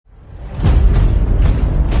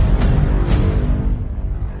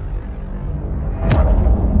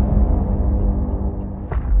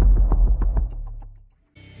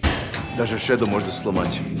Даже Шэдоу можно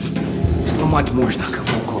сломать. Сломать можно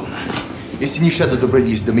кого угодно. Если не Шэдоу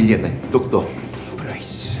добрались до Милены, то кто?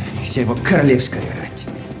 Прайс. Вся его королевская рать.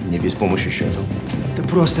 Не без помощи Шэдоу. Это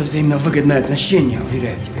просто взаимовыгодное отношение,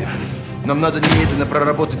 уверяю тебя. Нам надо немедленно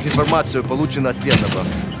проработать информацию, полученную от пленного.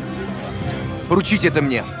 Поручите это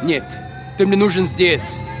мне. Нет, ты мне нужен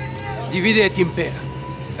здесь. Дивиде et Импер.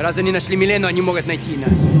 Раз они нашли Милену, они могут найти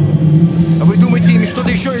нас. А вы думаете, им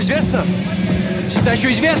что-то еще известно? Что-то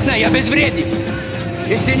еще известно, я безвреден.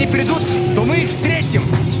 Если они придут, то мы их встретим.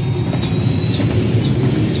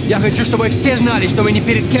 Я хочу, чтобы все знали, что мы ни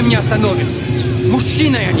перед кем не остановимся.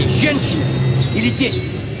 Мужчины они, женщины или дети.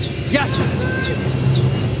 Ясно?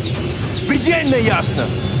 Предельно ясно.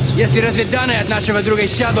 Если разведданные от нашего друга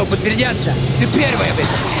Shadow подтвердятся, ты первый об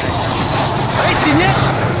этом. А если нет?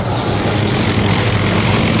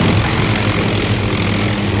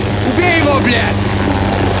 Убей его, блядь!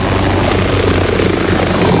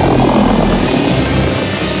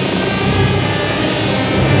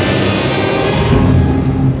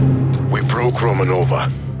 We broke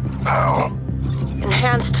Romanova. How?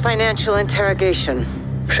 Enhanced financial interrogation.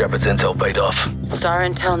 Shepard's intel paid off. What's our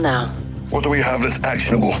intel now? What do we have that's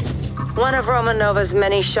actionable? One of Romanova's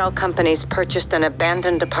many shell companies purchased an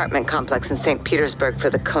abandoned apartment complex in St. Petersburg for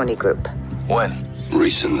the Coney Group. When?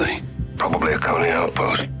 Recently. Probably a Coney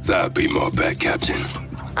outpost. That'd be my bet, Captain.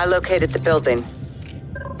 I located the building.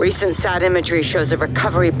 Recent SAT imagery shows a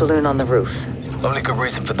recovery balloon on the roof. Only good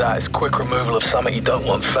reason for that is quick removal of something you don't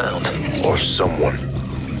want found. Or someone.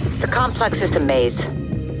 The complex is a maze.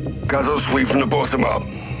 Guys, I'll sweep from the bottom up.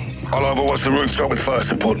 I'll overwatch the rooftop with fire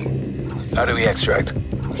support. How do we extract?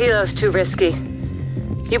 Helo's too risky.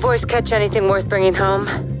 You boys catch anything worth bringing home?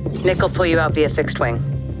 Nick will pull you out via fixed wing.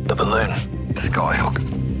 The balloon. Skyhook.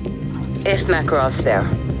 If Makarov's there.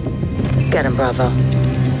 Get him, Bravo.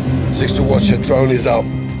 6 to watch, your drone is up.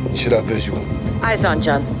 You should have visual. Eyes on,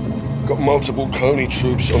 John. Got multiple Coney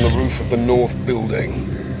troops on the roof of the north building.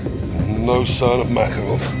 No sign of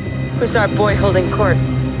Makarov. Who's our boy holding court?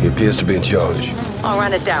 He appears to be in charge. I'll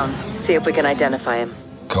run it down. See if we can identify him.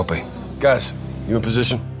 Copy. Guys, you in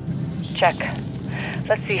position? Check.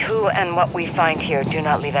 Let's see who and what we find here. Do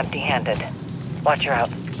not leave empty-handed. Watch her out.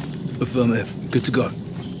 Affirmative. Good to go.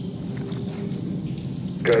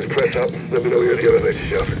 Guys, press up. Let me know you're at the elevator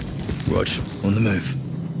shaft. Roger. On the move.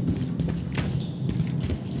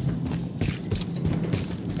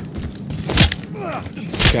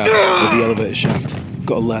 Cap, at the elevator shaft.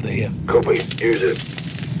 Got a ladder here. Copy. Use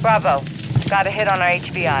it. Bravo. Got a hit on our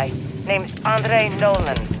HVI. Name's Andrei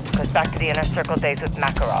Nolan. Goes back to the Inner Circle days with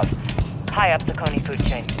Makarov. High up the Coney food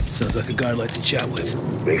chain. Sounds like a guy I'd like to chat with.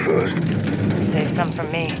 Me first. Save some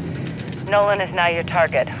from me. Nolan is now your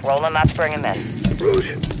target. Roll him up, bring him in.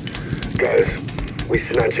 Roger. Guys, we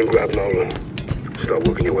snatch and grab Nolan. Start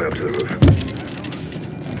working your way up to the roof.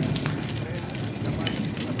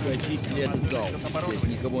 Очистили этот зал. Здесь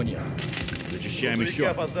никого нет. Зачищаем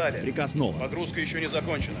еще раз. Приказ Нолана. Погрузка еще не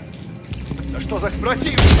закончена. Да что за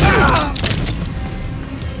противник?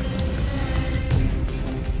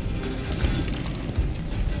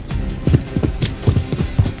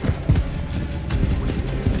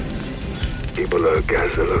 Keep alert,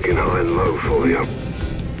 guys. They're looking high and low for you.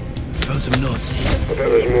 Found some nods. I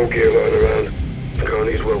bet there's more gear lying around.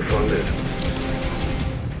 Coney's well funded.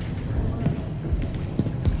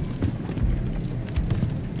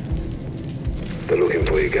 They're looking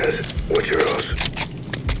for you guys. Watch your ass.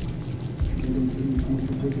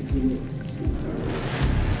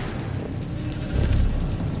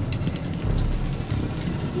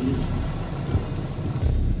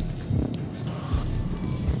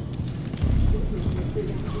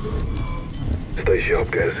 Stay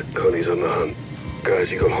sharp, guys. Coney's on the hunt.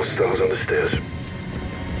 Guys, you got hostiles on the stairs.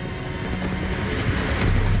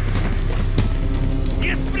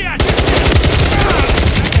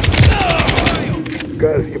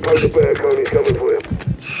 Guys, you poke the bear, Coney's coming for you.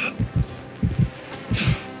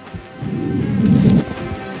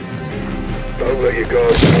 Don't let your guard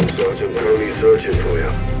down, Sergeant. Coney's searching for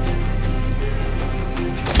you.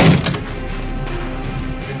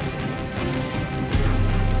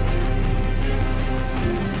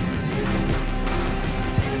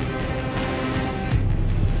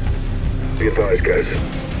 Be advised, guys.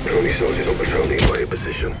 Coney soldiers on patrol nearby your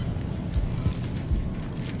position.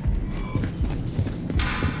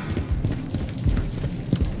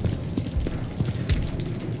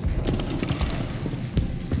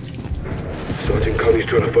 Sergeant Coney's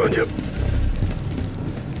trying to find you.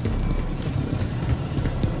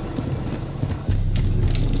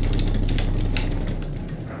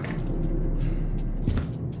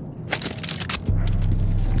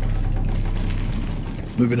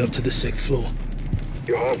 Moving up to the 6th floor.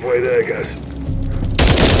 You're halfway there, guys.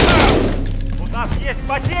 У нас есть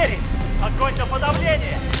потери! Огонь на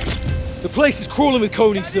подавление! The place is crawling with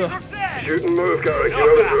Coney, sir. Shoot and move, Garrick. You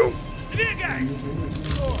know the drill. Двигай!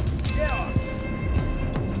 Слева!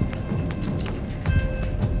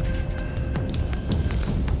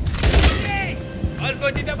 Сколько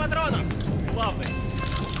у тебя патронов? Главный.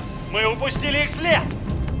 Мы упустили их след!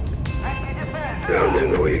 Down's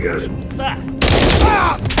in for you guys. Да!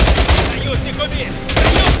 Союзник убит!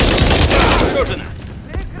 Союзник!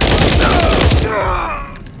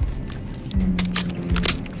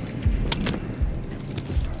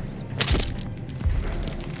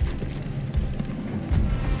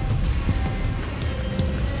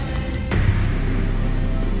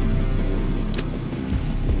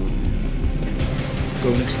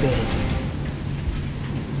 Going external.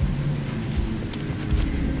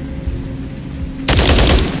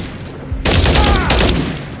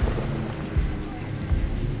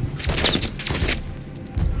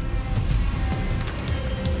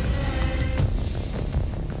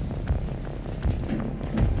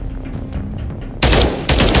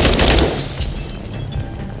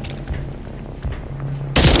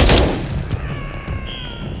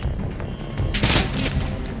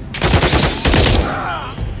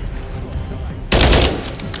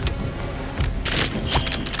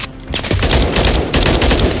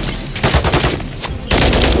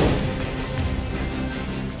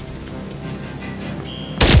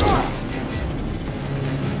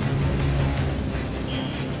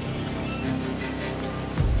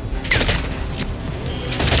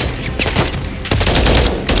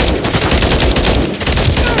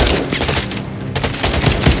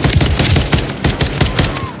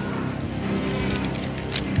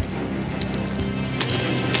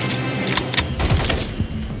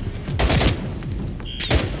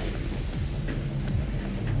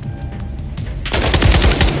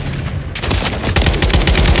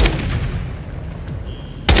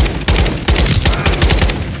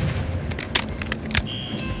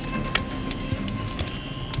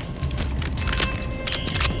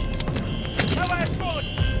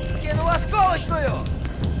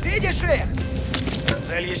 Видишь их?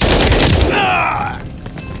 Цель еще есть.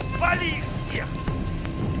 Вали их всех!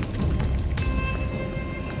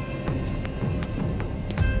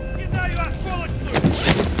 Кидаю осколочную!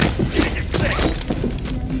 Видишь цель?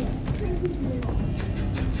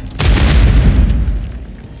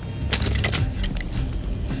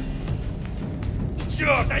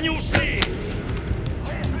 Черт, они ушли!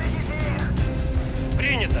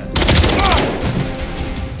 Принято!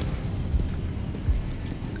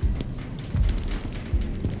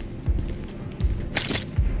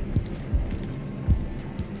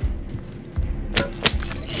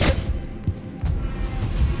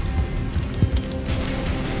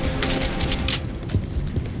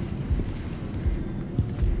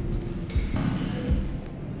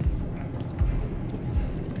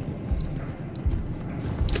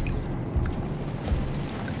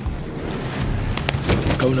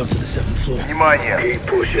 Going up to the 7th floor. Внимание!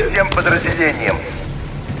 Всем подразделениям!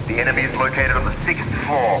 The enemy is located on the 6th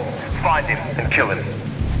floor. Find him and kill him.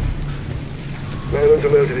 Nolan's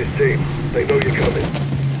alerted his team. They know you're coming.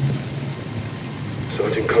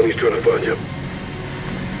 Sergeant Coney's trying to find you.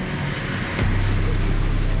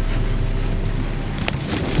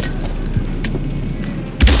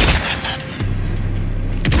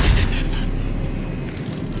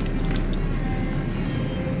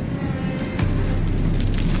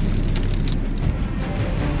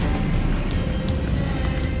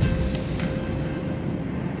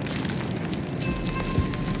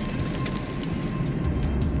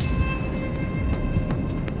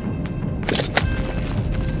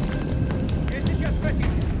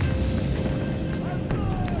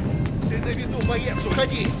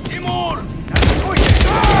 Уходи! Тимур!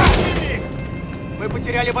 Мы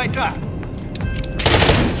потеряли бойца!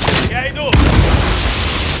 Я иду!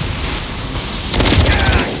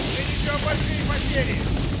 Еще большие потери!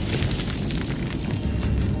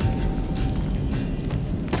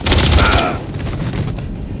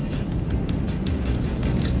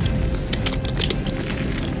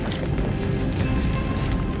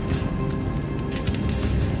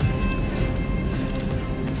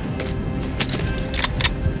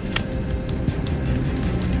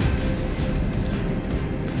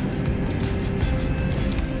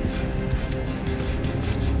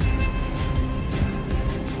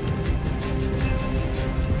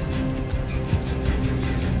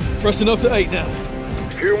 Pressing up to 8 now.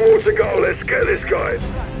 Few more to go. Let's get this guy.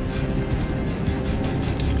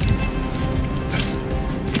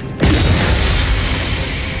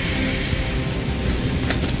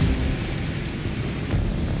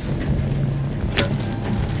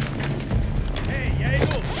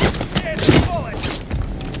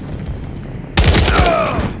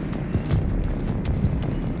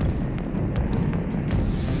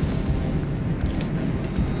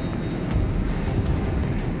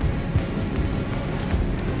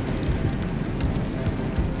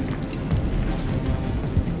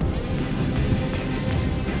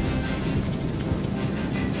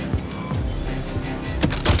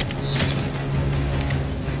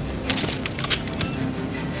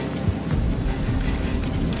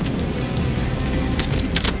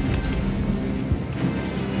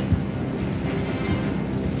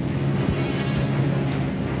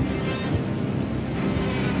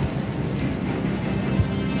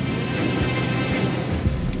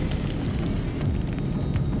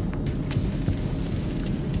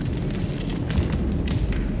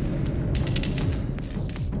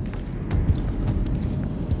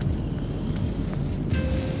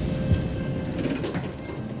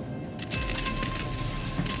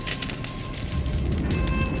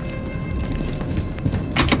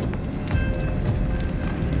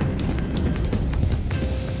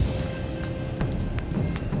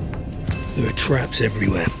 traps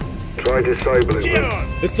everywhere. Try disabling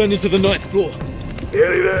them. Let's send him to the 9th floor.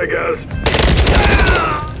 Nearly there, Gaz.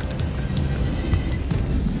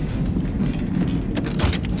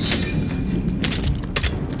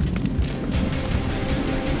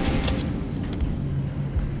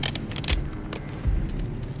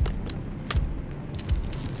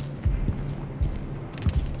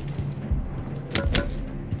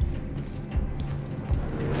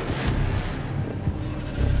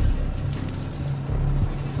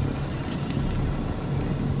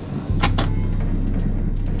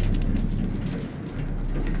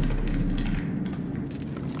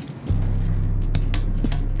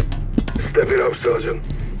 Step it up, Sergeant.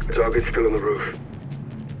 Target's still on the roof.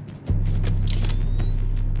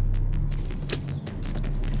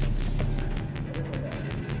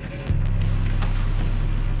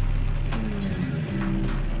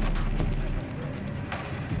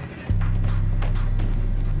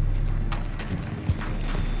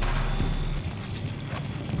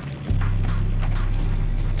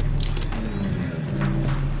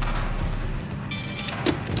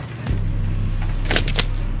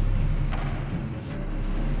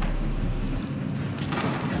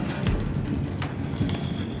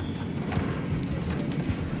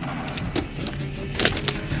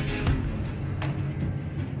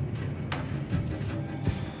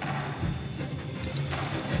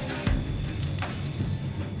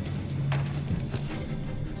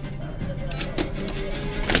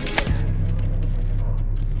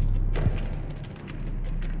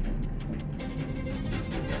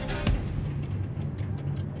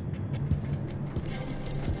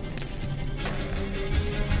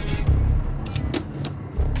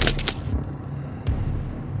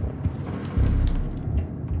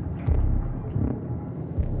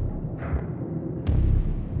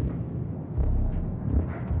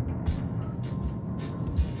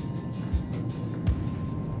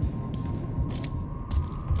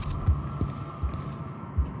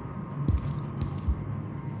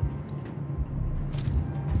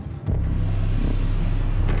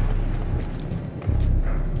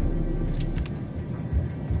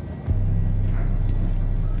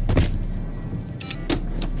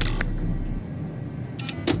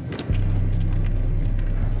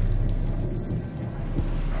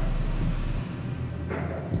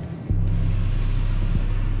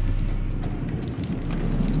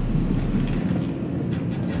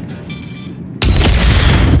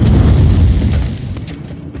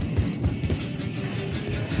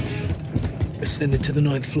 Send it to the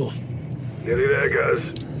 9th floor. Nearly there, Gaz.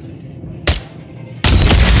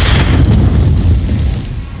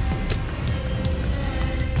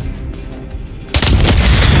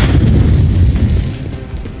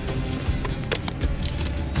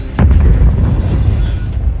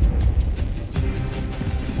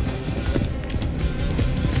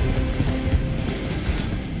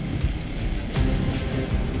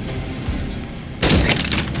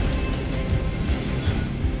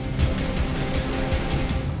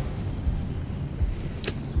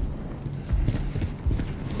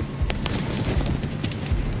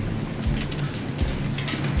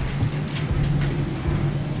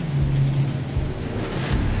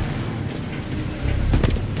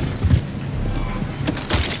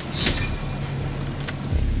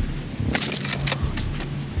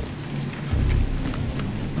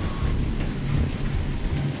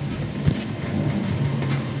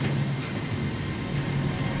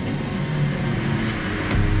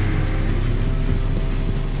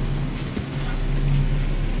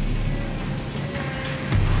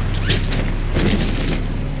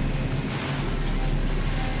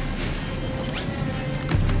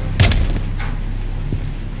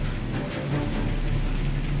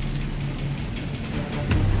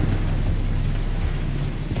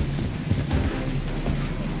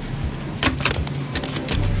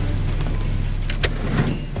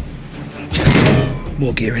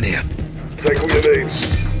 More gear in here. Take all you need.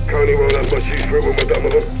 Coney won't have much use for it when we're done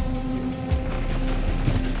with them.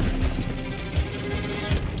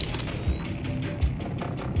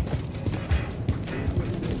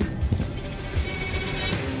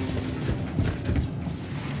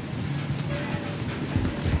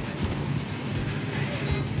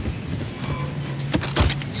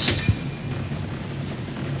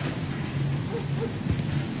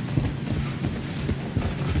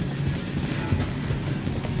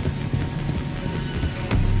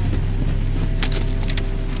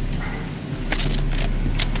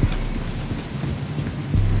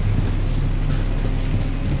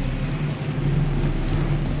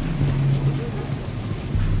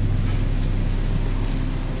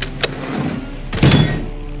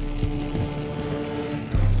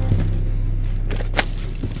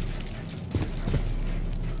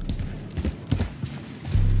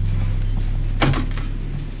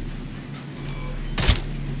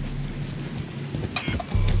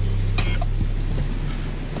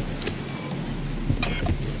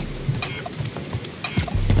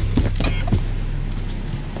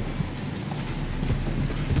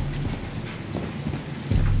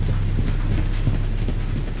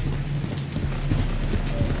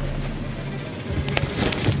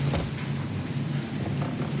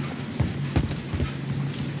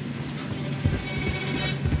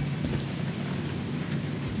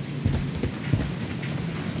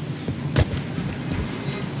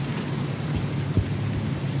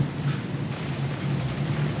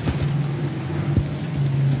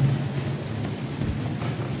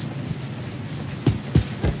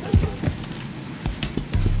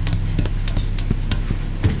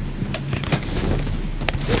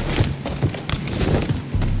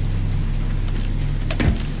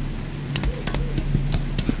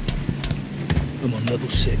 level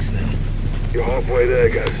 6 now. You're halfway there,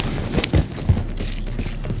 Gaz.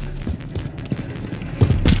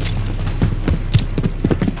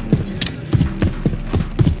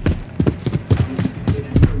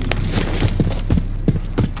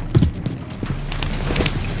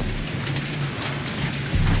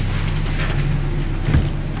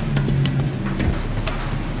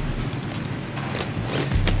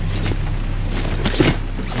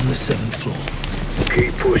 On the 7th floor.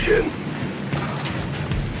 Keep pushing.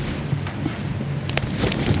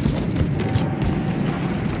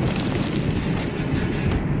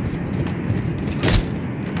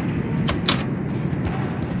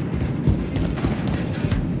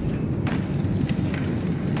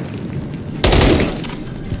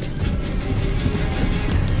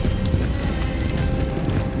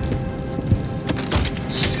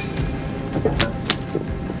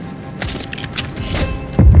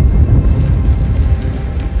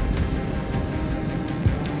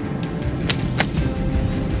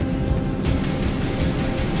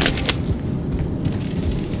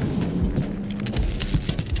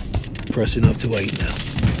 Pressing up to 8 now.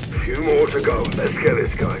 A few more to go. Let's get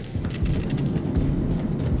this guy.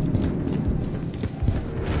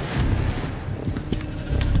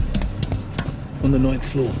 On the 9th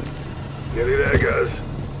floor. Nearly there, Gaz.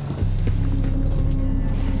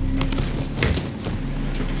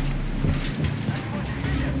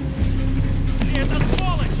 Это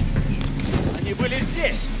сволочь! Они были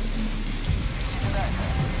здесь!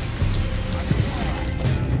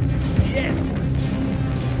 Есть!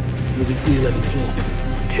 Moving to the 11th floor.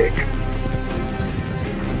 Check.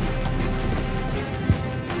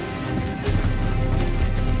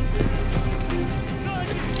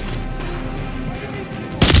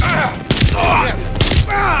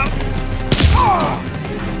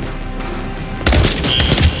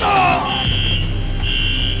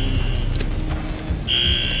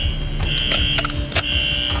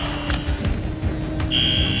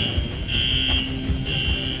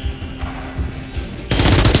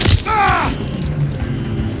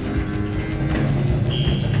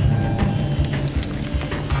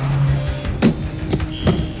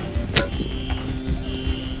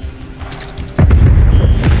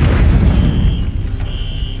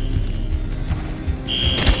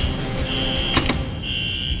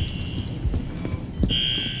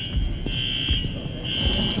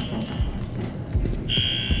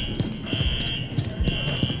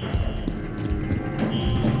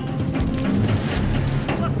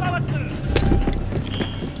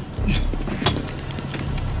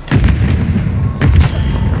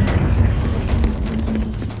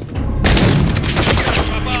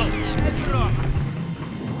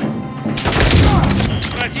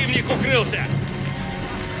 Противник укрылся!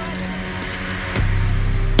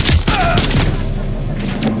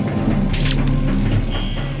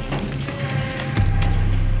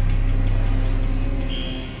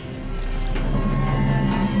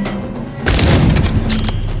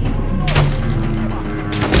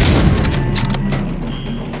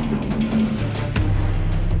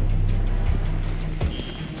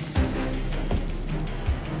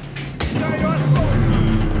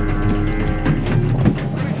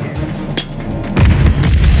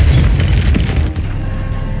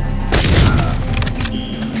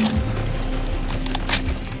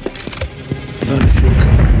 Found a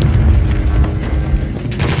shortcut.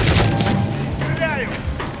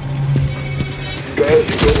 Gaz,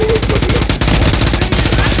 you got all that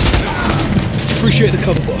Appreciate the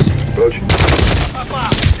cover, boss. Roger.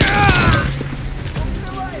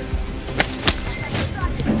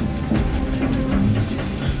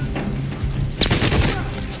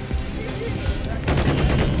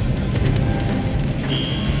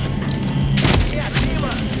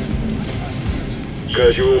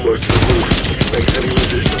 Gaz, you're almost to the roof. Make heavy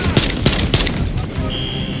resistance.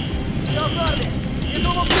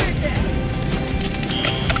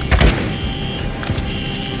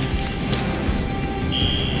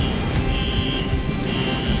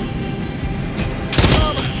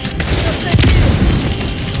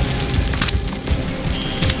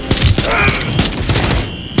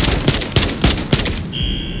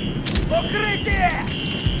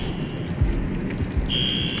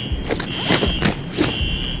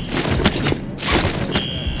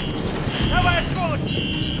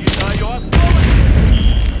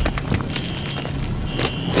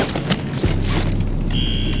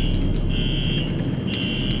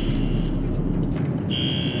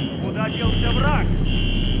 Куда делся враг?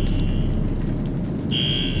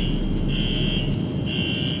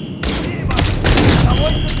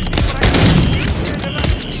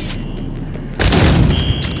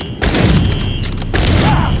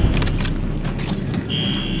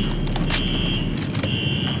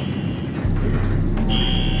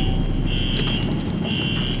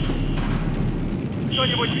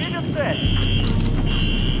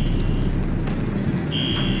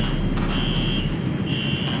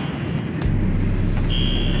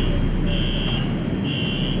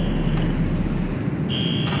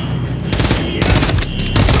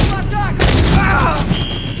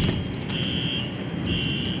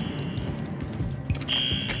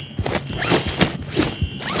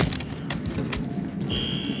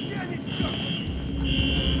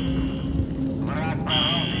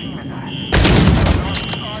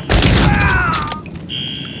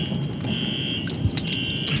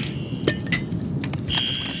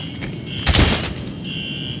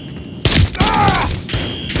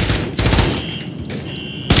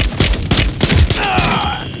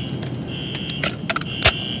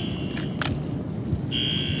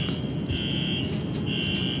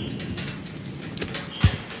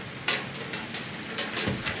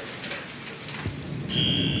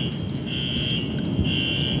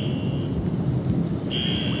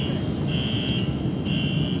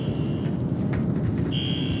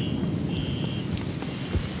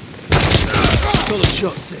 Solid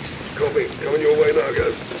shot, 6. Copy. Coming your way now,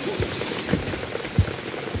 go.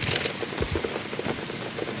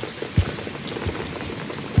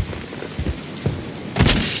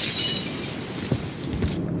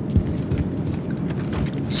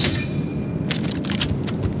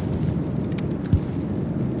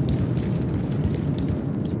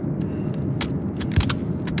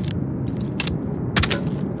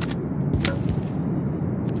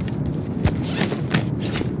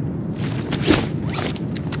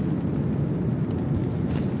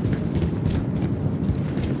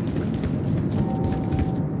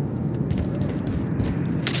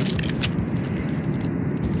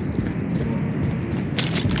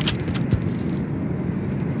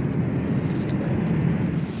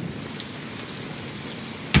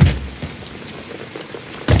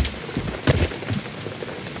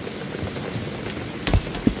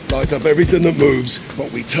 Light up everything that moves,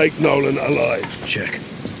 but we take Nolan alive. Check.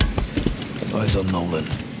 Eyes on Nolan.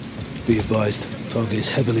 Be advised, target is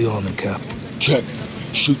heavily armed and capped. Check.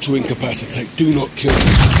 Shoot to incapacitate. Do not kill.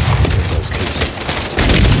 Those kids.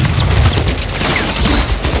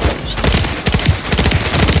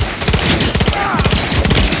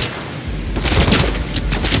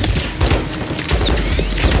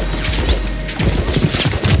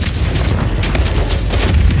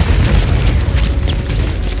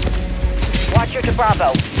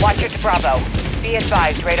 Bravo. Watcher to Bravo. Be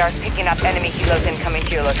advised, radar's picking up enemy helos incoming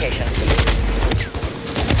to your location.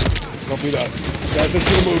 Copy that. Guys, let's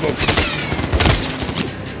get a move on.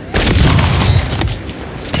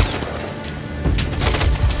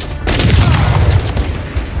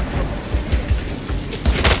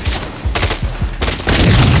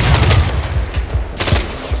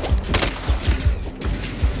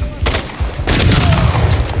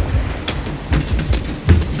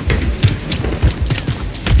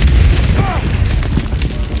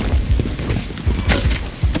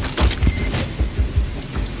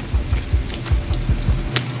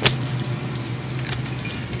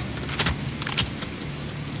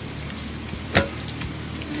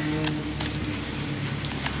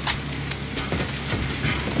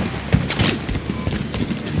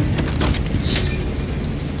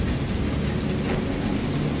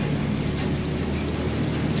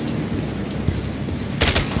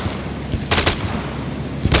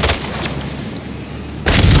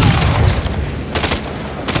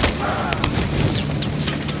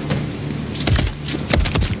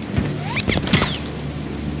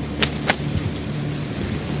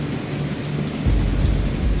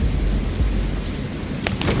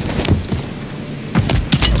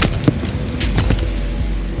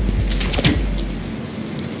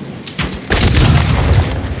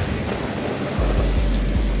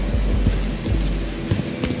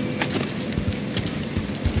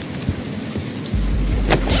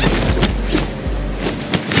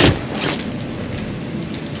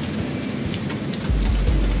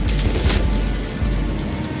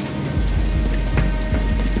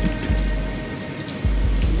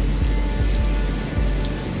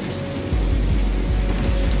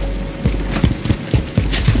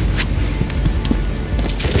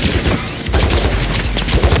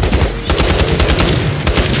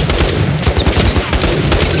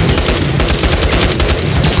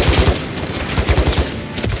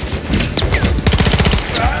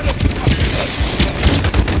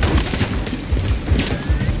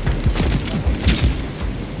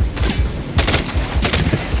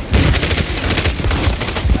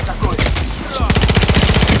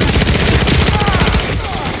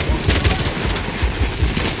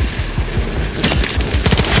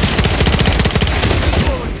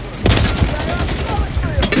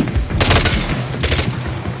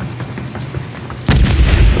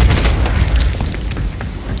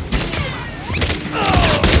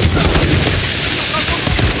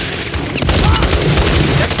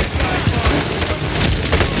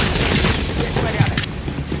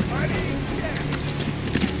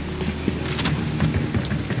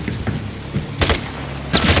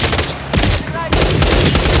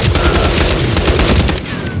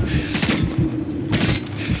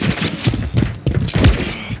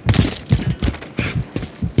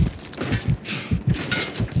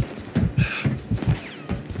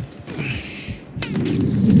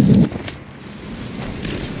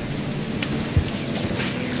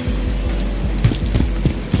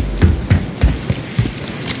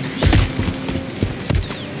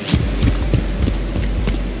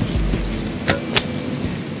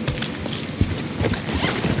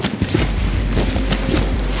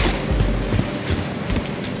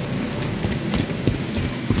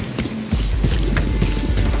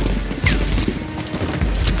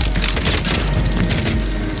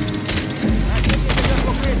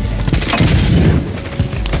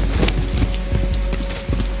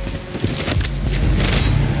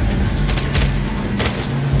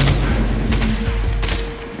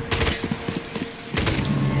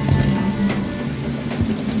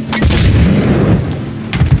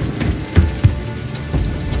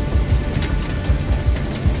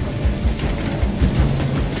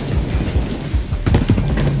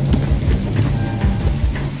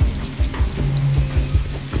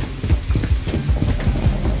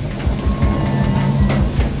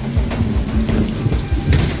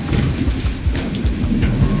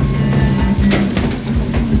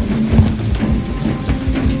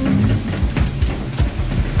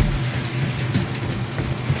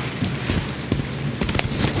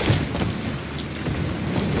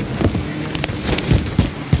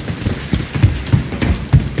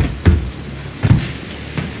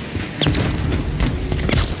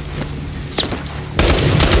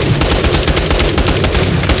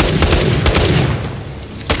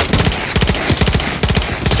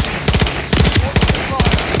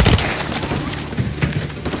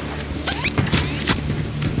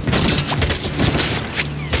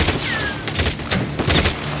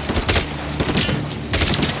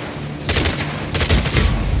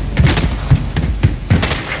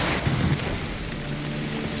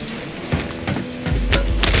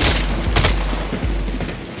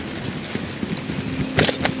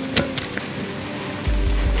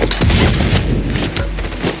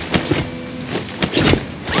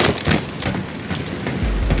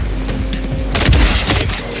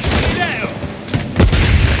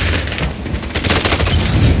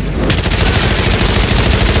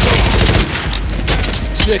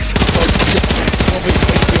 6.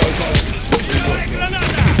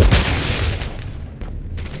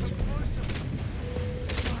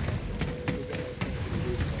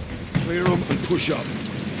 Clear them and push up.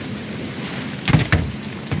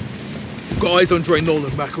 Got eyes on Andre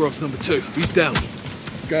Nolan, Makarov's number 2. He's down.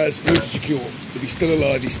 Guys, move secure. If he's still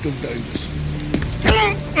alive, he's still dangerous.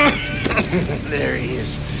 There he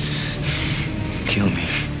is. Kill me.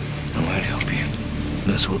 I won't help you.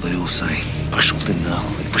 That's what they all say. Пошел ты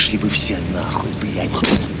нахуй. Пошли вы все нахуй, блядь.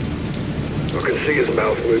 I can see his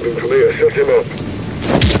mouth moving from here. Shut him up.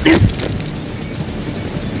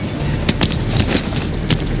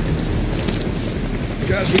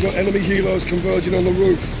 Guys, we've got enemy helos converging on the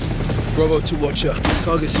roof. Bravo to Watcher.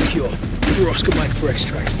 Target secure. For Oscar Mike for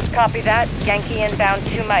extract. Copy that. Yankee inbound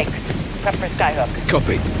 2 mics. Prep for Skyhook.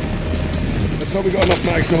 Copy. Let's hope we got enough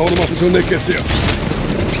mags to hold them off until Nick gets here.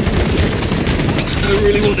 They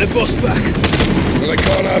really want their boss back. Well, they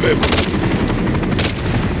can't have him.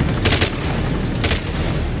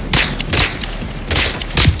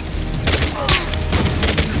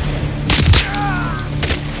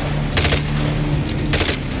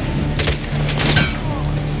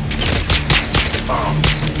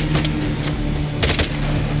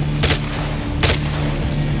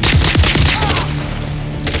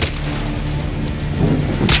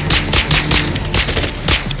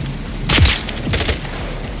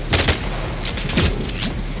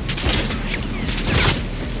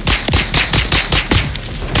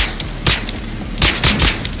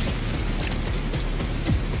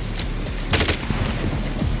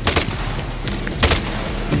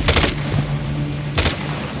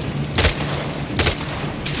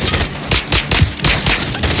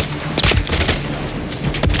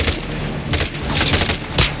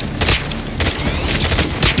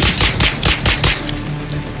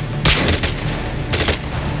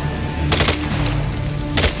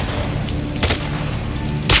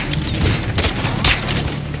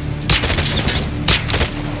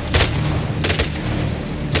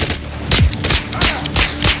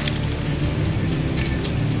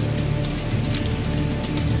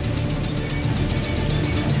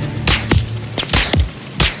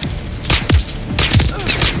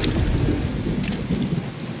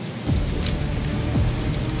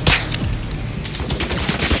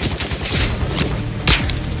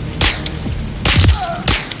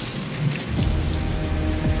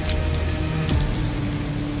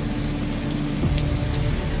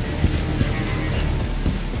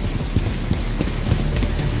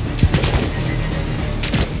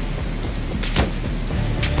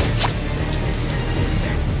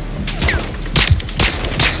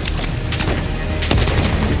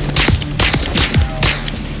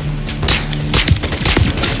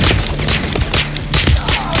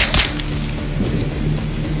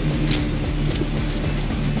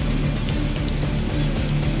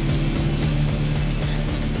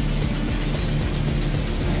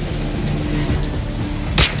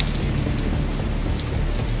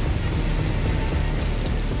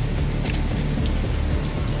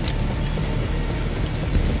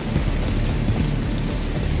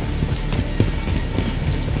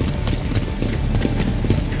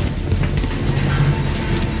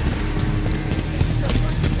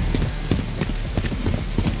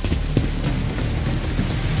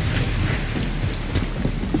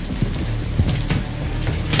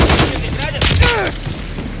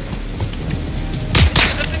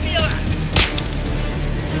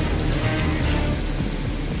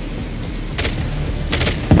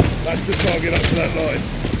 That's the target up to that line.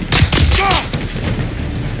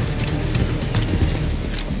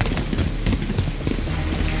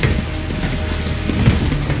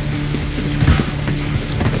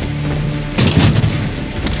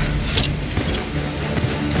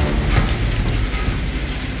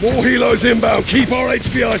 More helos inbound. Keep our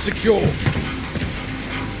HVI secure.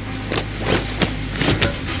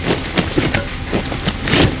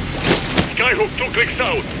 Skyhook 2 clicks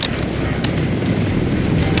south.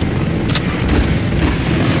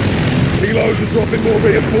 Helos are dropping more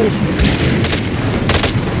reinforcements.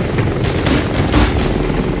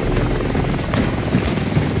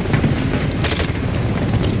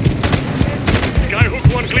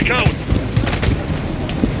 Skyhook 1 click out.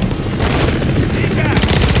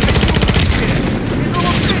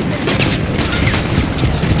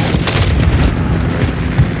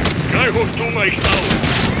 Skyhook 2 mics out.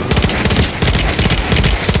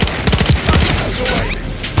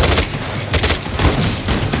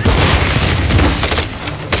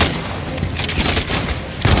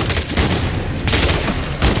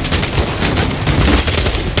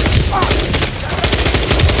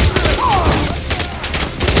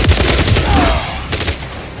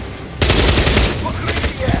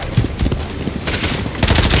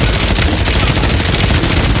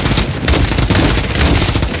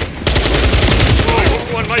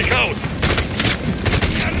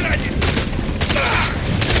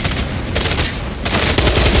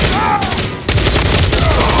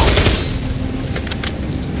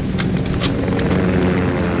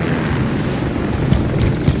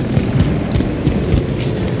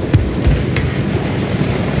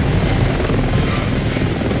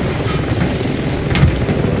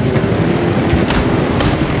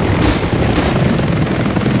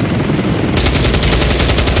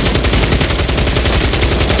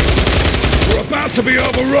 about to be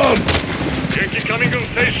overrun! Yankee coming on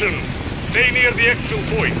station. Stay near the exfil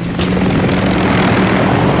point.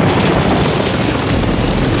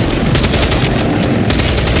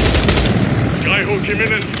 Skyhook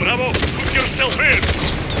Jimenez, Bravo. Put yourself in.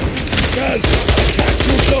 Gaz, attach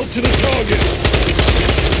yourself to the target.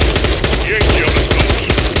 Yankee on the coast.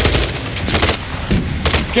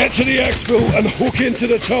 Get to the exfil and hook into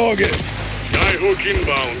the target. Skyhook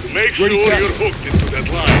inbound. Make sure you're hooked into that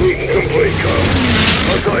line. Complete, Carl.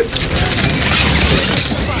 Outside.